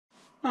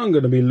I'm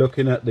going to be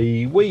looking at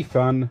the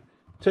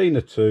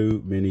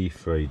Tina2 mini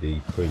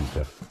 3D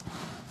printer.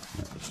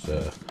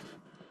 That's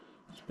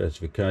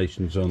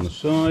specifications on the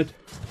side,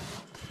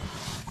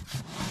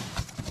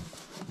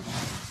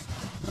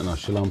 and I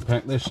shall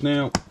unpack this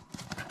now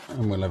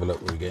and we'll have a look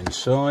what we get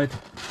inside.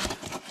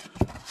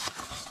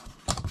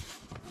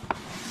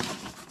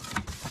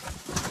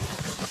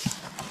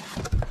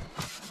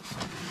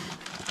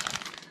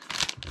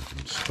 There's an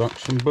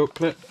instruction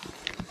booklet.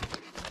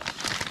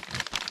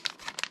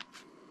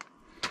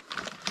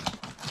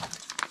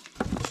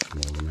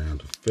 Small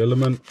amount of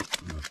filament,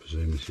 I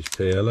presume this is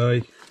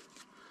PLA.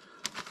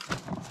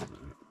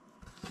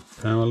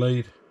 Power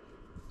lead,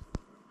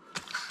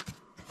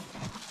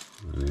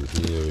 and in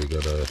here we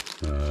got a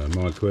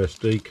micro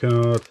SD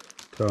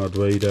card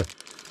reader,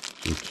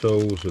 some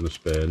tools and a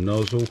spare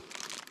nozzle,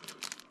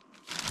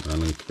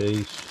 Allen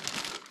keys.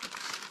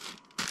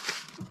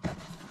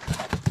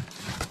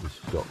 It's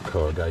got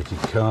corrugated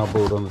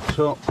cardboard on the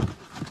top.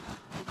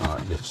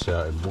 It lifts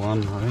out in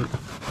one, I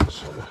think,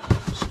 so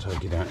let's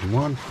take it out in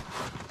one.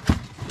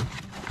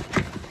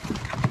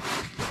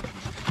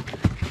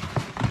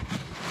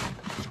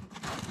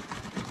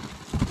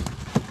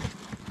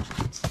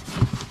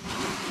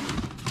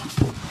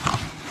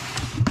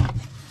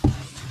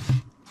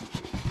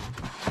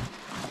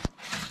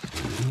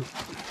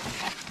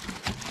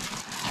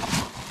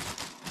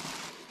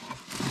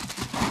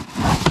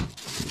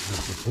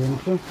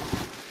 Printer.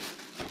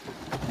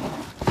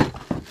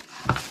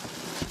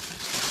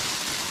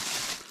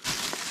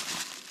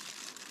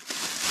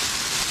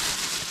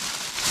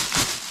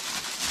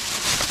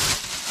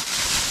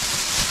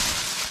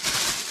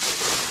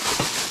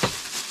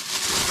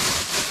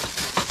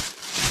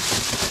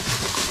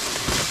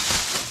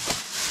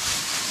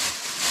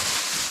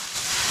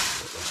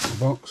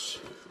 Box.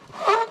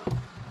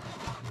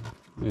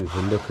 There's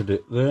a look at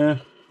it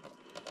there.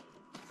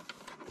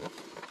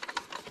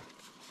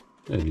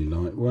 Fairly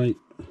lightweight,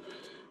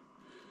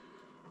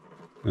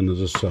 and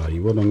as I say,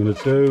 what I'm going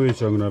to do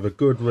is I'm going to have a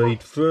good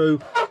read through,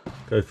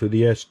 go through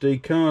the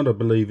SD card. I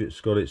believe it's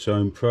got its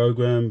own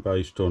program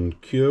based on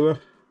Cura,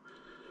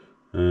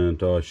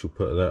 and I shall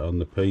put that on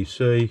the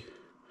PC,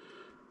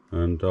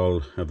 and I'll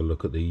have a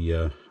look at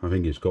the I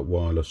think it's got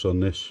wireless on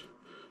this,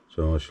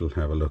 so I shall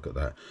have a look at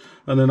that,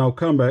 and then I'll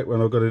come back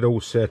when I've got it all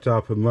set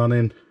up and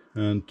running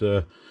and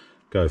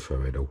go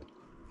through it all.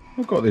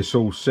 I've got this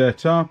all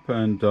set up,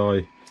 and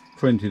I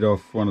printed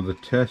off one of the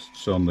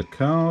tests on the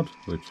card,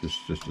 which was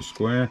just a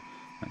square.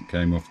 That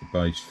came off the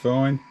base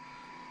fine,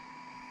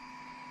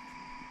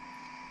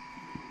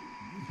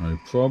 no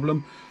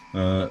problem.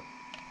 I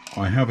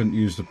haven't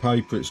used the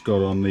paper it's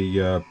got on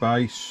the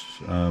base.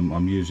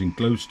 I'm using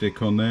glue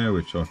stick on there,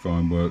 which I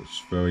find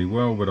works very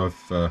well, but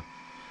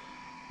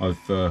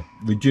I've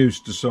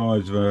reduced the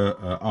size of an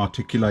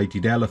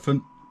articulated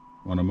elephant,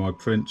 one of my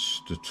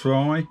prints, to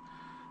try.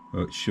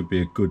 It should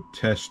be a good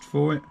test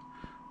for it,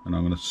 and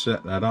I'm going to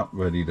set that up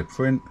ready to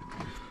print.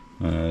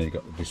 You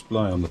got the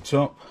display on the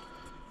top,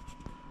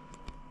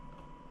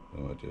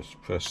 so I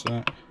just press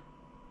that.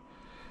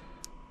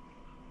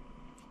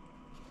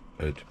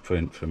 Go to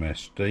print from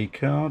SD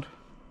card.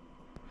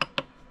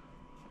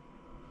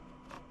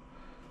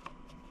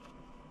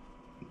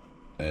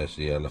 There's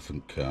the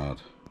elephant card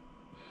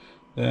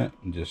there,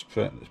 and just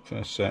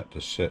press that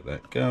to set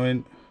that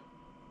going,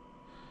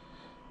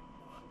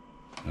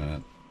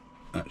 and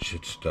that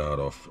should start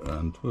off,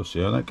 and we'll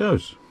see how that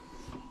goes.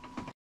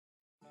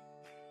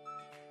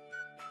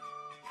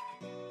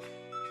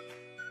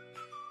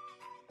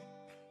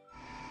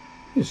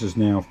 This is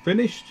now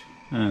finished,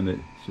 and it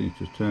seems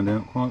to have turned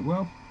out quite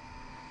well.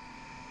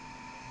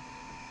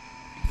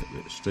 Get a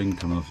bit of string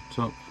coming off the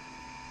top,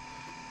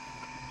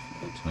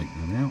 so I'll take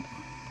that out.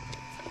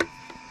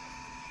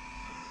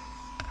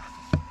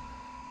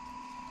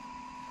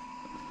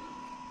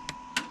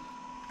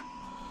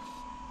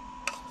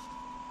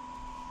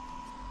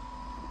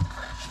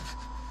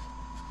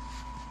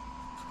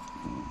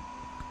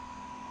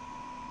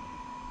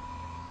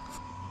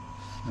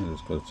 I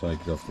just got to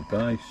take it off the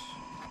base.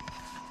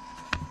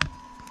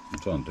 I'm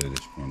trying to do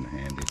this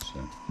one-handed, so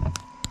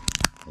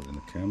holding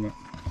the camera.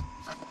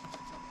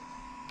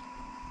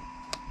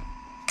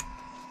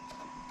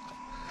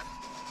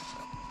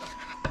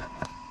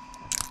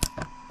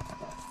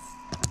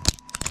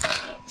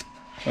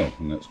 Oh,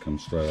 and that's come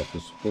straight off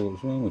the support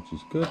as well, which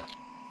is good.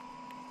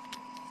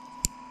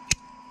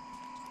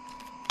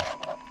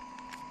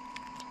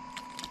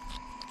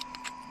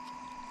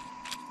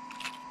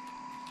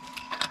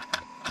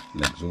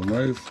 Legs will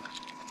move.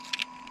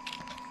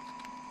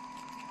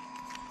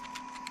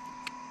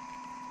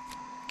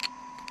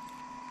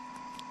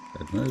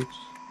 Head moves.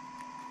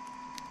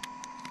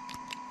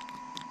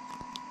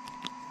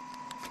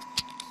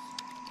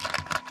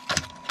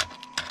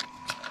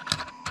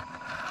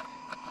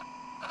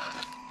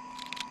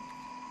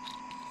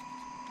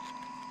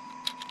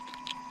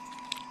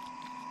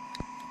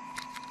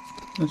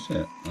 That's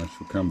it. I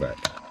shall come back.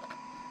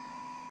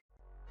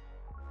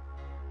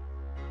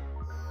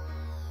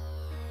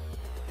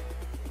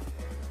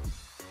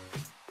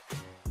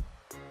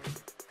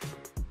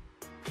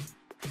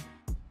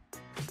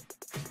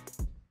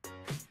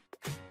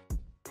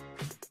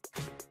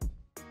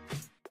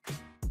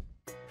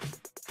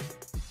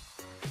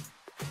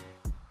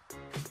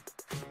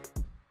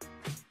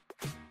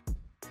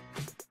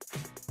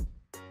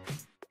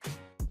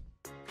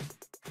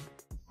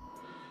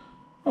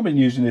 I've been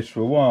using this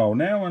for a while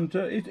now, and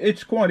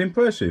it's quite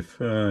impressive.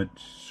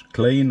 It's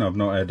clean, I've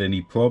not had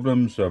any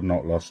problems, I've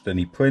not lost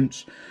any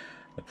prints.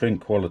 The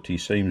print quality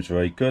seems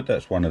very good.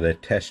 That's one of their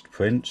test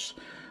prints,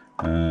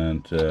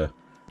 and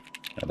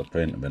got a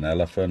print of an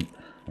elephant,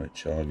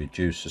 which I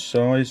reduced the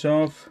size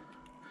of.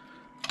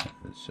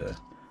 There's a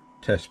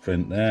test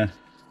print there.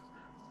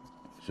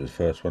 This is the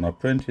first one I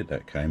printed,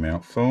 that came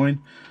out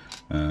fine.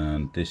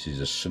 And this is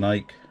a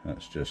snake,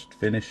 that's just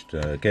finished.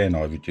 Again,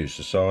 I reduced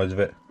the size of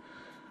it,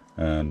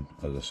 and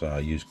as I say, I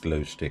used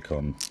glue stick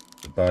on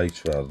the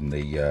base rather than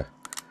the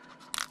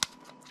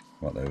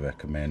what they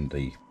recommend,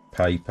 the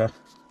paper.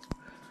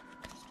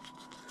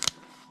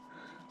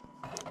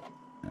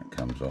 That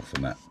comes off,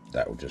 and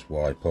that will just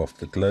wipe off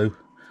the glue,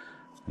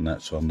 and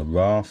that's on the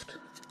raft.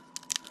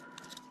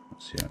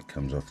 Let's see how it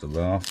comes off the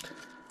raft.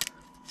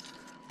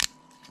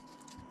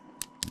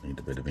 Need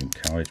a bit of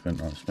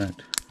encouragement, I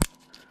expect.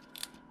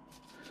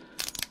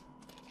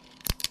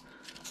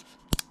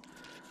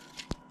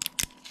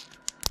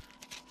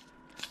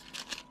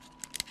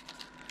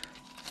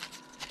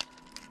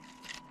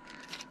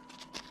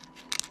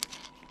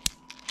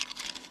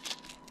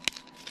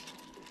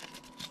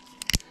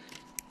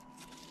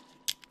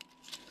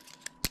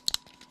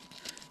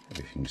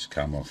 Everything's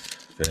come off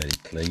fairly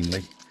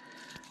cleanly,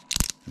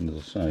 and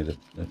as I say,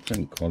 the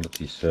print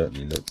quality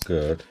certainly looked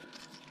good.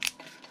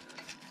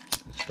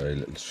 There's very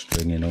little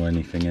stringing or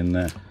anything in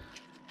there.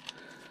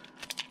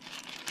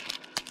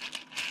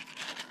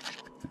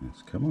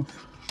 It's come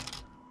off.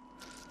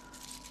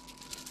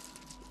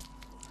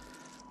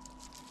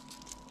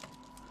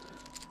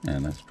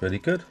 And that's pretty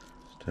good.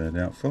 It's turned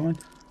out fine.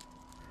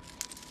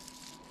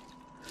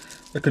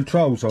 The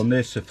controls on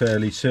this are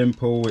fairly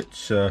simple.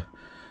 It's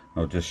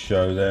I'll just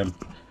show them.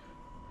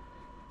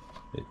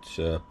 It's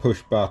a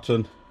push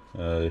button.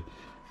 On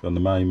the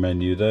main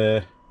menu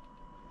there,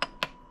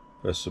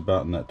 press the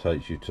button, that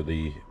takes you to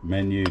the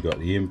menu. You've got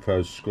the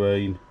info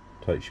screen,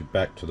 takes you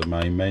back to the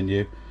main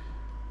menu.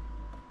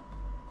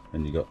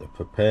 Then you got the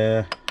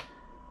prepare.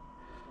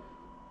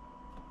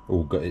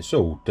 It's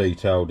all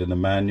detailed in the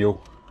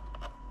manual.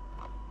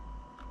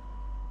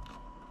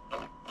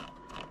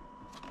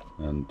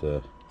 And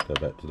go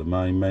back to the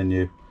main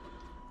menu.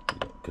 You've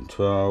got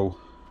control,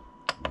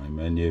 main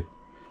menu,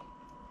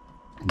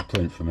 and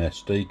print from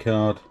SD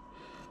card.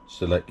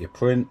 Select your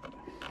print.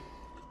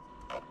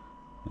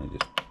 You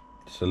just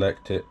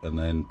select it and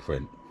then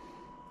print,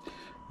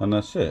 and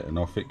that's it, and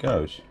off it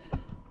goes.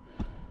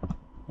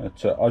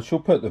 I shall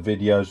put the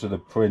videos of the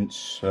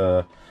prints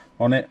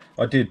on it.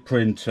 I did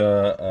print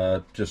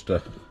just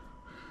a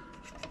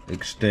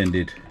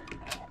extended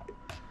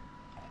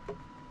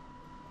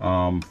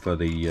arm for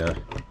the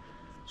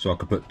so I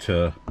could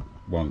put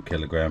 1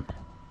 kilogram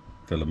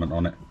filament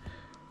on it.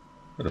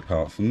 But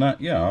apart from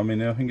that, yeah, I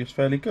mean, I think it's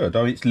fairly good.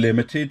 I mean, it's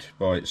limited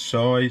by its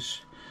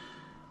size.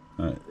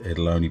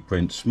 It'll only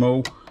print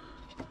small,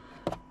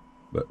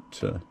 but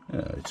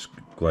yeah, it's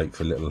great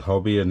for little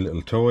hobby and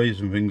little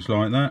toys and things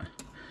like that.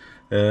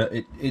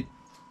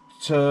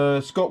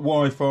 It's got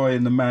Wi-Fi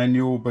in the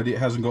manual, but it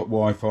hasn't got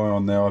Wi-Fi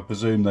on there. I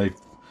presume they've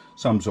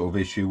some sort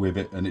of issue with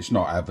it, and it's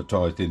not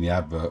advertised in the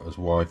advert as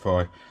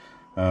Wi-Fi,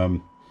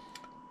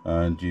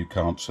 and you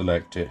can't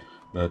select it.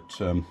 But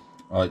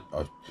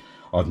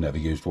I've never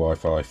used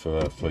Wi-Fi for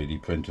a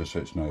 3D printer, so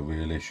it's no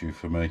real issue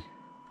for me.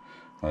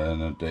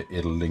 And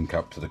it'll link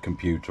up to the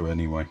computer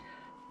anyway.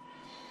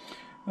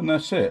 And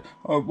that's it.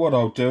 What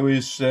I'll do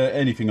is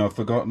anything I've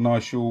forgotten, I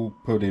shall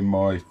put in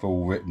my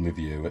full written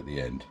review at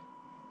the end.